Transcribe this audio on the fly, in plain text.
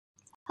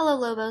Hello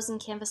Lobos and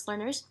Canvas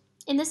learners.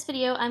 In this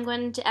video I'm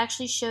going to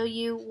actually show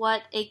you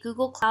what a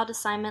Google Cloud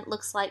assignment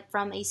looks like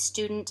from a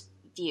student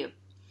view.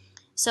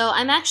 So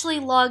I'm actually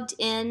logged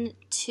in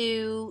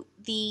to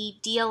the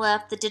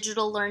DLF, the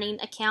Digital Learning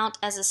account,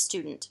 as a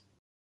student.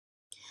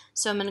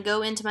 So I'm going to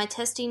go into my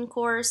testing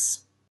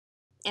course,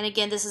 and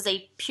again this is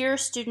a pure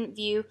student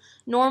view.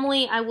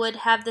 Normally I would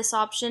have this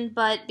option,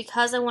 but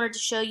because I wanted to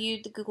show you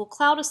the Google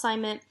Cloud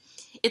assignment,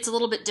 it's a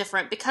little bit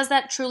different. Because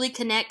that truly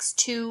connects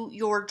to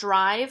your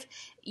Drive,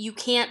 you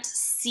can't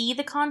see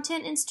the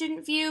content in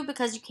student view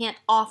because you can't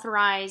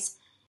authorize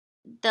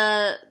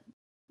the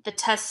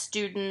test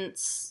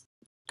student's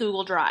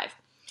Google Drive.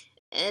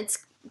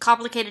 It's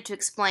complicated to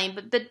explain,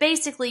 but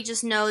basically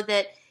just know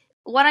that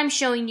what I'm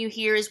showing you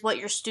here is what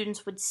your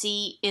students would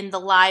see in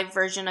the live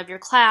version of your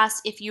class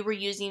if you were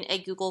using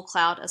a Google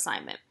Cloud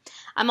assignment.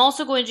 I'm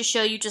also going to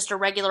show you just a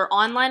regular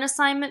online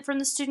assignment from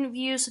the student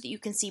view so that you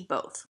can see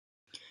both.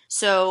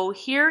 So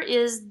here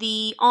is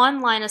the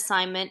online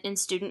assignment in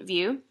student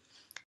view.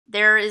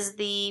 There is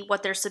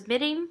what they're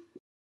submitting,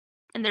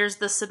 and there's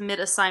the submit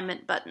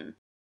assignment button.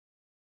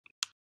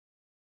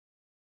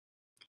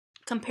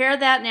 Compare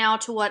that now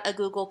to what a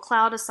Google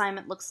Cloud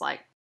assignment looks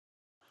like.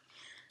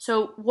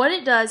 So what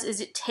it does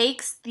is it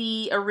takes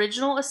the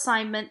original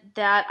assignment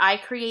that I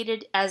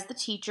created as the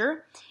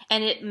teacher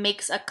and it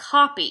makes a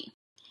copy.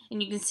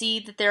 And you can see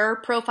that their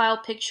profile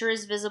picture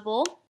is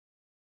visible.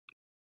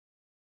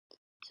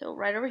 So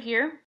right over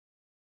here,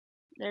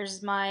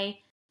 there's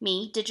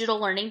me, Digital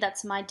Learning.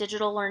 That's my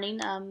Digital Learning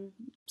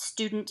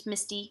student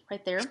Misty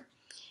right there.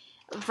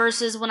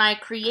 Versus when I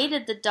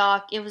created the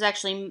doc, it was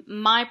actually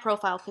my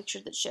profile picture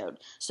that showed.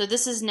 So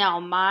this is now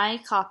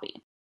my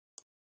copy.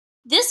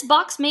 This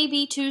box may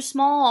be too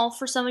small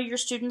for some of your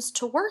students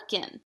to work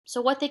in.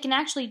 So what they can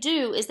actually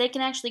do is they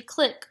can actually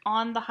click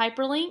on the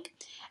hyperlink,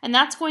 and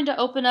that's going to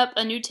open up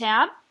a new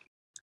tab.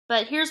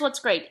 But here's what's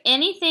great.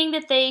 Anything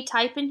that they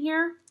type in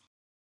here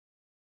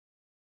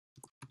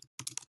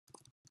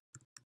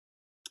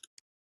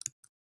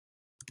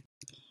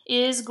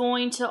is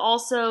going to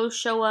also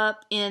show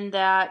up in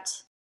that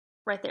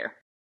right there.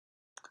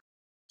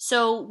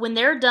 So when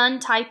they're done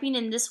typing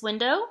in this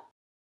window,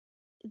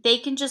 they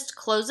can just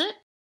close it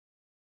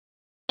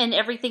and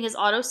everything is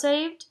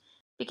auto-saved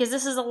because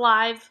this is a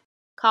live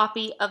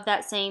copy of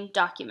that same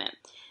document.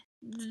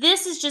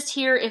 This is just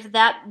here if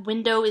that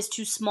window is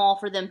too small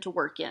for them to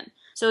work in.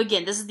 So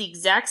again, this is the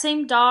exact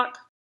same doc.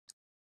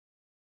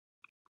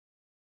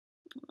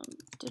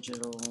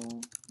 Digital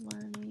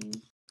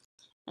Learning.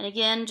 And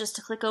again, just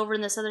to click over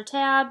in this other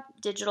tab,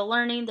 Digital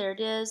Learning, there it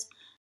is.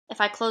 If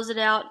I close it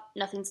out,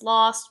 nothing's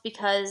lost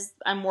because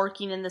I'm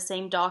working in the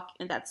same doc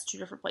and that's two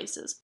different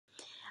places.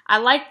 I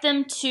like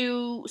them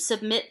to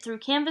submit through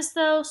Canvas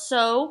though,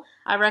 so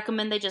I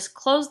recommend they just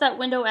close that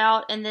window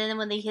out, and then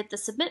when they hit the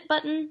submit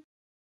button,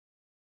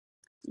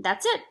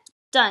 that's it.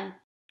 Done.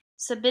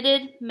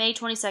 Submitted May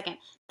 22nd.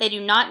 They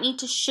do not need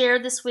to share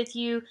this with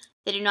you.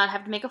 They do not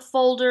have to make a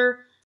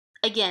folder.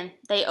 Again,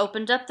 they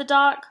opened up the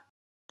doc,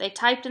 they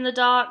typed in the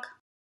doc,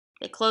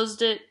 they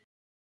closed it,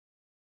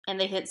 and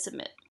they hit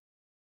submit.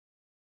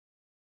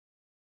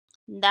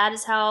 That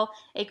is how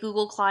a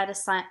Google Cloud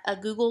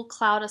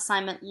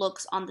assignment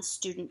looks on the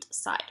student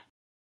side.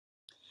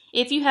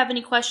 If you have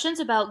any questions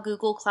about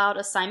Google Cloud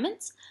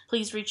assignments,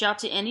 please reach out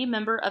to any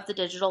member of the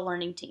Digital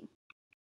Learning team.